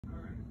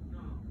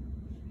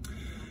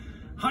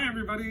Hi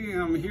everybody,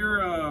 I'm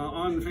here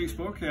on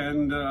Facebook,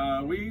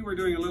 and we were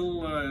doing a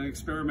little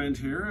experiment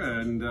here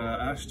and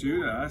asked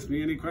you to ask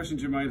me any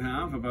questions you might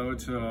have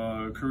about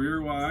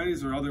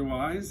career-wise or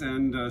otherwise,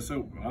 and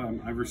so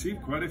I've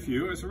received quite a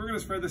few, so we're going to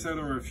spread this out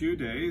over a few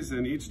days,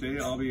 and each day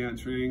I'll be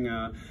answering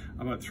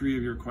about 3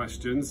 of your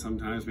questions.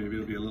 Sometimes maybe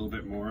it'll be a little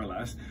bit more or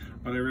less,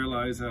 but I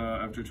realize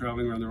after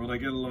traveling around the world I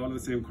get a lot of the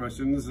same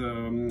questions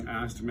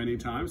asked many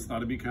times. Thought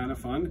it'd be kind of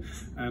fun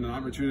and an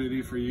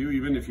opportunity for you,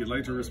 even if you'd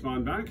like to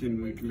respond back,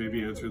 and we can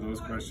maybe answer those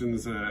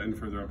questions in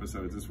further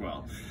episodes as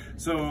well.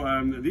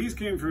 So these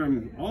came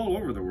from all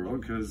over the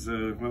world because,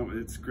 well,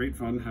 it's great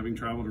fun having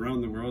traveled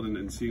around the world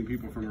and seeing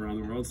people from around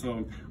the world.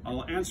 So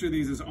I'll answer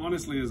these as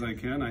honestly as I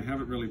can. I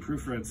haven't really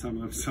proofread some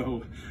of them,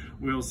 so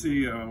we'll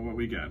see what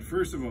we get.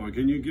 First of all,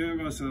 can you give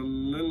us a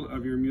little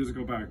of your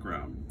musical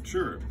background?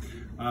 Sure.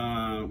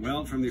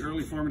 Well, from the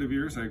early formative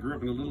years, I grew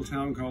up in a little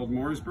town called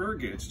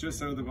Mooresburg. It's just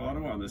south of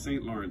Ottawa on the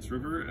St. Lawrence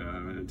River,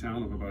 in a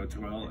town of about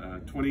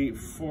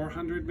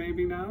 2,400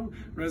 maybe now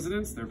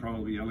residents. They're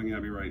probably yelling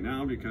at me right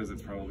now because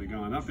it's probably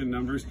gone up in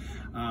numbers.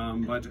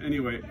 But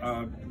anyway,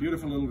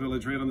 beautiful little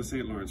village right on the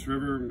St. Lawrence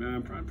River,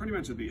 pretty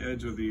much at the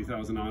edge of the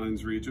Thousand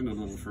Islands region, a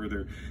little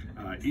further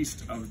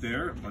east of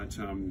there. But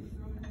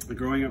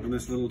growing up in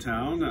this little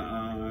town,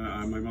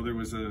 my mother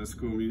was a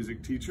school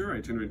music teacher,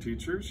 itinerant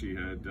teacher. She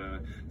had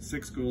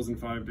 6 schools in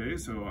 5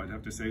 days, so I'd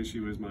have to say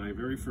she was my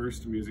very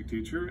first music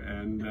teacher,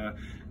 and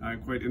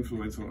quite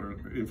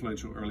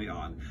influential early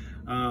on.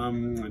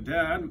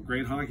 Dad,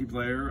 great hockey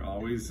player,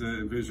 always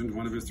envisioned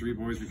one of his 3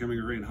 boys becoming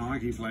a great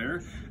hockey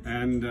player,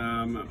 and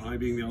I,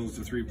 being the oldest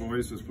of 3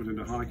 boys, was put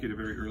into hockey at a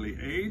very early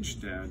age.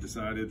 Dad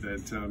decided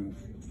that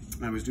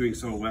I was doing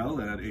so well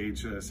at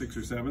age 6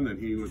 or 7 that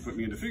he would put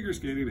me into figure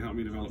skating to help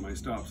me develop my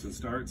stops and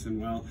starts.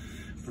 And well,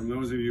 from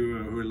those of you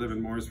who live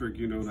in Mooresburg,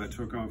 you know that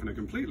took off in a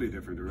completely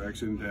different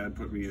direction. Dad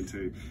put me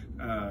into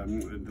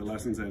the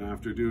lessons, and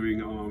after doing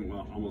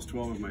well, almost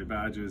 12 of my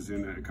badges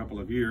in a couple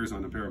of years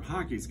on a pair of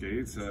hockey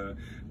skates,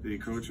 the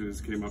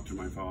coaches came up to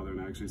my father and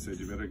actually said,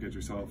 you better get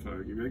your son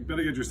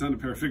a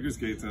pair of figure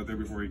skates out there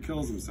before he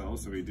kills himself.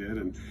 So he did,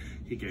 and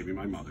he gave me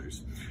my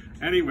mother's.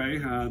 Anyway,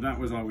 that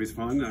was always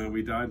fun.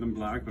 We dyed them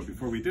black, but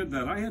before we did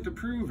that, I had to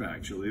prove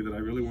actually that I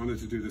really wanted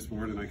to do the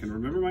sport. And I can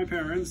remember my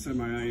parents and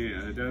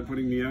my dad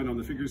putting me out on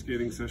the figure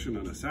skating session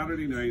on a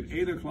Saturday night,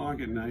 8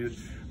 o'clock at night,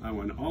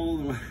 when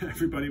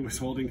everybody was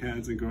holding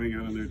hands and going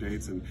out on their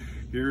dates. And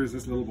here is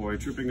this little boy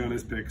tripping on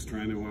his picks,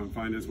 trying to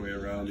find his way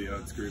around the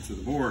outskirts of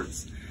the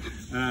boards.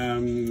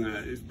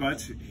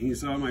 But he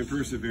saw my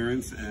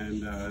perseverance,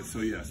 and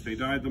so yes, they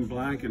dyed them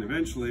black, and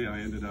eventually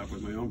I ended up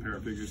with my own pair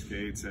of figure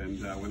skates,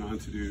 and went on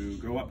to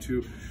go up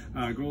to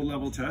gold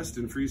level test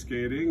in free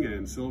skating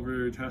and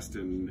silver test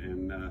and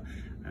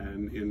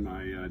in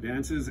my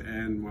dances.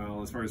 And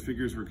well, as far as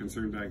figures were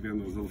concerned back then,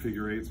 those little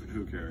figure eights,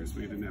 who cares?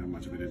 We didn't have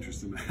much of an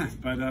interest in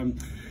that. But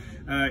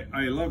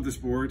I loved the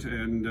sport,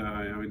 and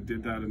I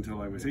did that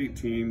until I was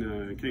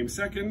 18. Came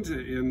second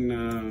in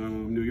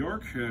New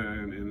York,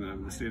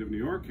 in the state of New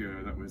York.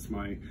 That was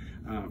my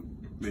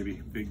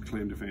maybe big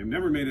claim to fame.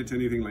 Never made it to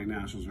anything like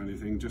nationals or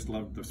anything, just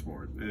loved the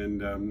sport.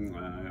 And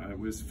it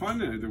was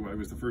fun. I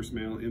was the first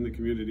male in the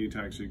community to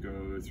actually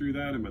go through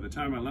that, and by the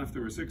time I left,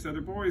 there were 6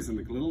 other boys in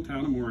the little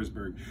town of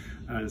Mooresburg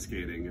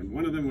skating, and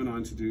one of them went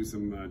on to do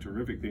some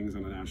terrific things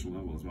on a national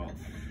level as well.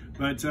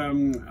 But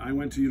I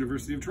went to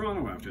University of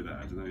Toronto after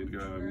that, and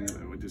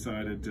I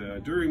decided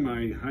during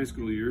my high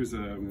school years,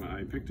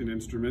 I picked an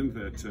instrument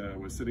that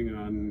was sitting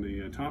on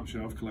the top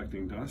shelf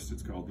collecting dust.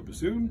 It's called the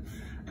bassoon,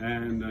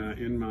 and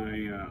in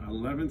my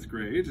 11th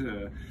grade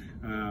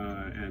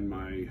and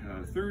my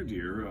 3rd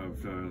year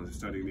of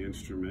studying the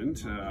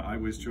instrument, I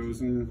was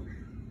chosen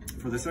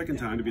for the 2nd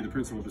time to be the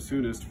principal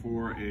bassoonist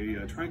for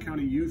a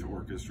Tri-County Youth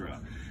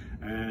Orchestra.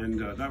 And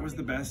that was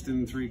the best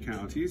in 3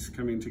 counties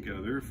coming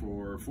together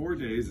for 4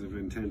 days of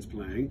intense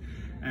playing.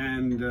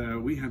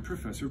 And we had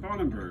Professor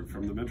Bonenberg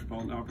from the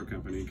Metropolitan Opera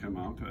Company come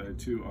up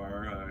to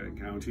our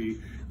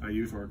county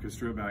youth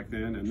orchestra back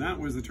then. And that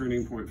was the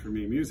turning point for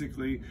me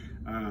musically.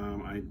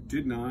 I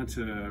did not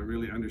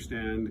really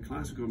understand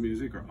classical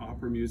music or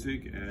opera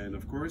music. And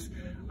of course,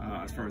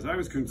 as far as I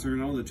was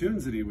concerned, all the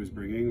tunes that he was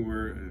bringing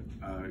were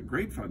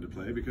great fun to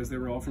play because they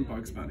were all from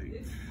Bugs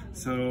Bunny.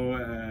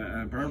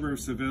 So Barber of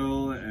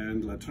Seville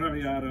and La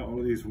Traviata, all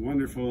of these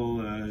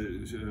wonderful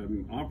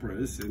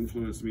operas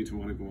influenced me to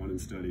want to go on and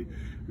study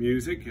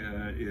music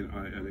at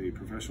a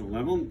professional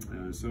level.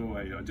 So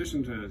I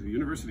auditioned at the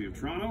University of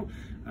Toronto,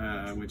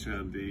 which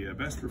had the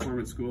best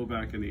performance school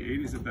back in the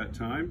 80s at that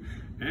time.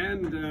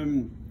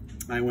 And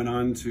I went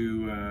on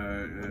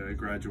to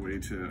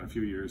graduate a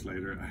few years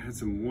later. I had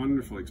some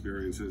wonderful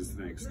experiences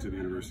thanks to the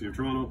University of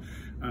Toronto.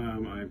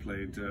 I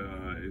played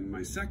in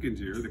my 2nd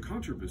year the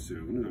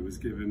contrabassoon. I was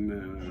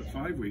given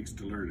 5 weeks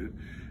to learn it.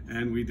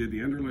 and we did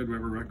the Andrew Lloyd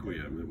Webber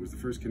Requiem. It was the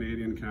first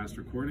Canadian cast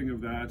recording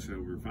of that.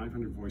 Over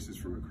 500 voices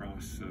from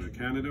across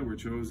Canada were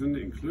chosen,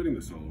 including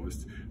the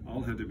soloists.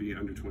 All had to be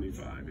under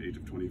 25, age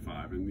of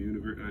 25, and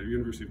the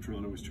University of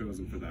Toronto was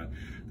chosen for that.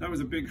 That was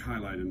a big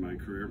highlight in my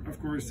career. Of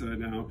course,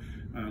 now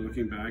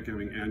looking back,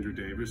 having Andrew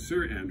Davis,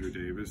 Sir Andrew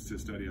Davis, to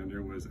study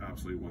under was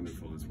absolutely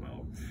wonderful as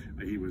well.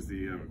 He was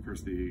of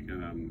course, the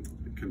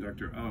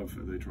conductor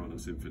of the Toronto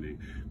Symphony.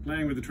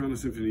 Playing with the Toronto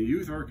Symphony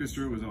Youth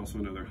Orchestra was also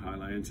another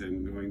highlight,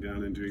 and going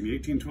down and doing the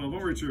 1812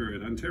 Overture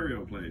at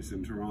Ontario Place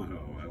in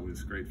Toronto. It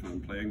was great fun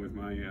playing with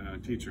my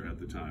teacher at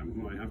the time,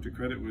 who I have to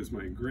credit was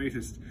my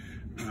greatest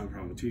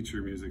probably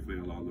teacher musically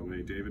along the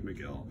way, David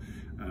McGill.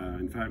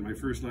 In fact, my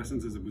first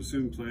lessons as a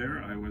bassoon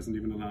player, I wasn't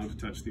even allowed to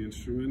touch the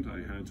instrument. I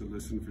had to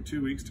listen for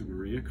 2 weeks to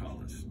Maria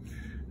Callas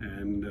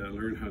and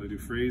learn how to do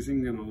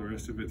phrasing and all the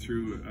rest of it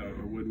through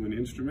a woodwind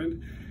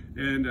instrument.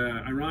 And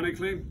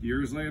ironically,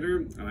 years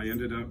later, I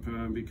ended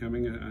up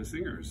becoming a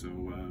singer.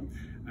 So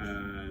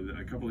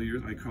a couple of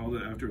years, I called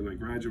it after I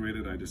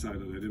graduated, I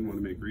decided I didn't want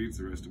to make reeds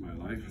the rest of my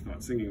life. I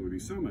thought singing would be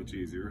so much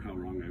easier, how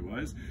wrong I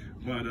was.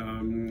 But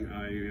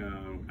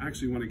I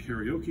actually won a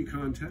karaoke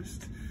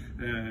contest.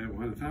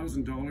 Won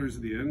 $1,000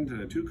 at the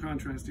end, 2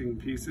 contrasting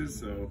pieces,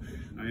 so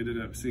I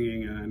ended up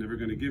singing Never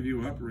Gonna Give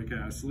You Up, Rick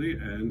Astley,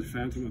 and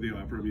Phantom of the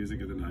Opera, Music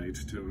of the Night,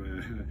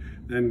 to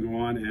then go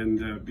on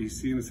and be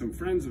seeing some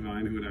friends of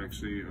mine who had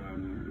actually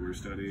were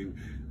studying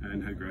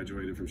and had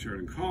graduated from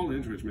Sheridan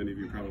College, which many of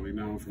you probably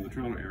know from the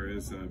Toronto area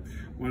is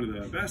one of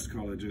the best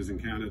colleges in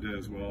Canada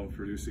as well,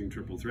 producing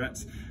triple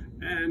threats.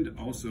 And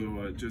also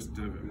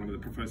one of the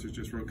professors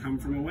just wrote Come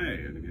From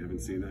Away, and if you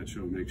haven't seen that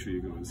show, make sure you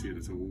go and see it.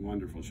 It's a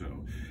wonderful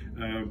show.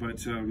 But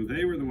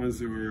they were the ones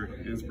who were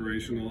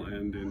inspirational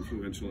and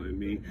influential in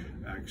me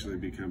actually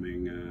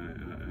becoming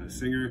a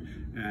singer.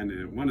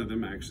 And one of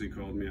them actually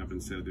called me up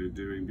and said they're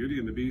doing Beauty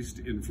and the Beast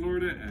in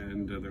Florida,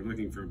 and they're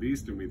looking for a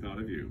beast, and we thought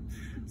of you.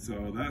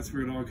 So that's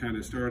where it all kind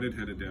of started,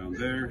 headed down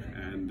there.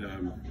 And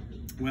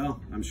well,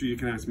 I'm sure you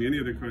can ask me any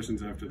other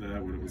questions after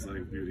that, what it was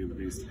like, Beauty and the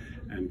Beast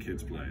and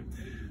Kids Play.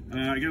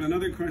 I got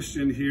another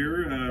question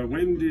here.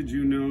 When did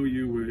you know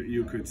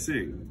you could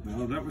sing?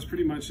 Well, that was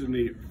pretty much in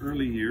the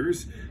early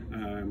years,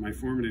 my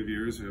formative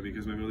years,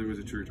 because my mother was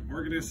a church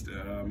organist.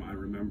 I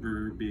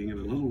remember being in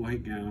a little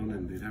white gown,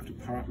 and they'd have to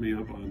prop me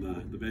up on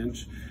the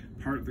bench,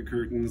 part the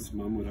curtains.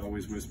 Mom would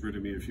always whisper to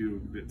me a few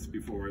bits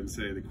before and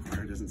say, the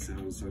choir doesn't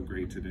sound so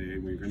great today.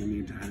 We're going to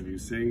need to have you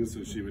sing.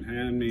 So she would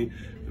hand me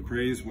the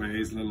Praise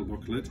Ways little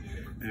booklet,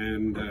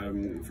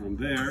 and from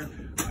there,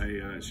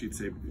 she'd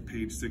say,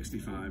 page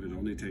 65, it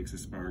only takes a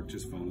spark,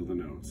 just follow the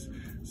notes.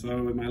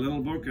 So with my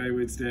little book, I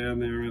would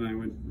stand there and I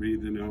would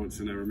read the notes,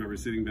 and I remember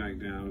sitting back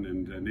down,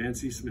 and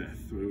Nancy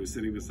Smith, who was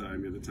sitting beside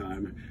me at the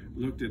time,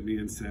 looked at me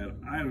and said,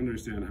 I don't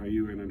understand how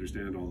you can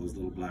understand all those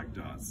little black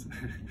dots.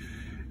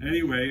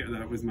 Anyway,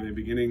 that was my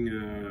beginning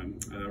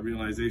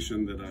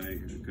realization that I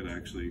could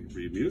actually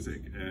read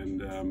music,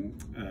 and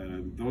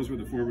those were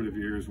the formative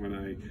years when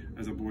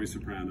as a boy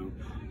soprano,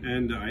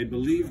 and I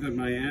believe that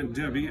my Aunt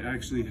Debbie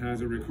actually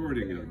has a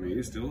recording of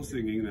me still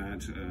singing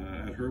that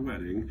at her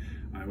wedding.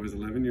 I was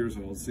 11 years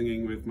old,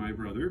 singing with my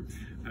brother,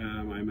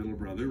 my middle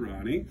brother,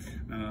 Ronnie,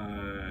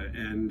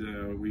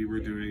 and we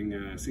were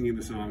singing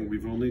the song,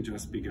 We've Only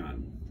Just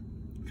Begun.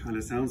 Kind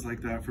of sounds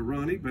like that for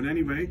Ronnie, but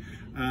anyway,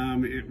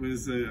 it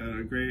was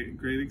a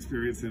great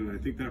experience, and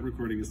I think that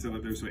recording is still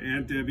out there. So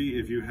Aunt Debbie,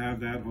 if you have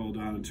that, hold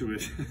on to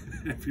it.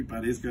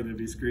 Everybody's going to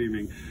be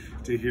screaming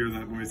to hear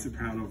that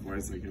soprano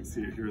voice. I can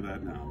hear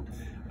that now.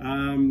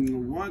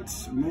 What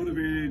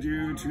motivated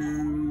you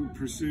to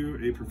pursue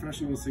a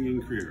professional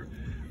singing career?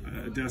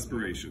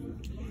 Desperation.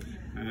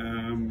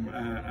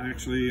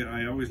 Actually,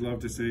 I always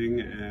loved to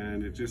sing,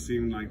 and it just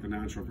seemed like the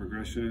natural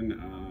progression,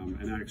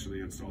 and actually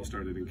it all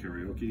started in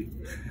karaoke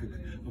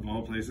of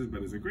all places,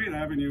 but it's a great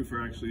avenue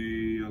for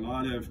actually a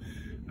lot of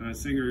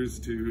singers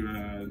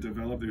to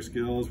develop their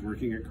skills,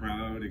 working a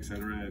crowd,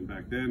 etc. And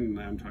back then,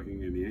 I'm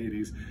talking in the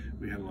 80s,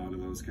 we had a lot of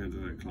those kinds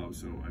of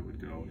clubs, so I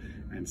would go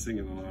and sing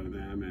in a lot of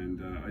them,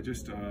 and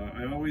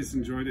I always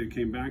enjoyed it. It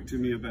came back to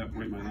me at that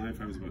point in my life.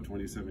 I was about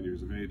 27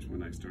 years of age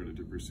when I started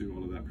to pursue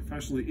all of that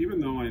professionally,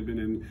 even though I had been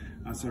in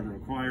several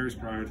choirs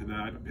prior to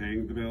that,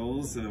 paying the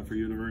bills for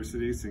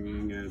university,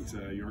 singing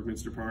at York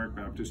Minster Park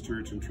Baptist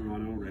Church in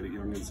Toronto, Reddick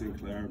Young and St.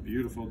 Clair,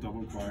 beautiful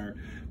double choir,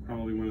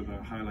 probably one of the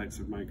highlights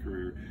of my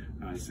career,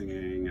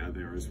 singing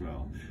there as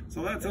well.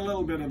 So that's a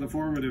little bit of the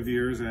formative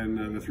years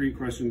and the 3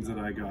 questions that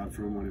I got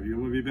from one of you.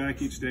 We'll be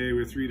back each day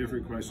with 3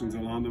 different questions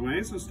along the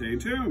way, so stay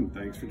tuned.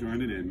 Thanks for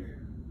joining in.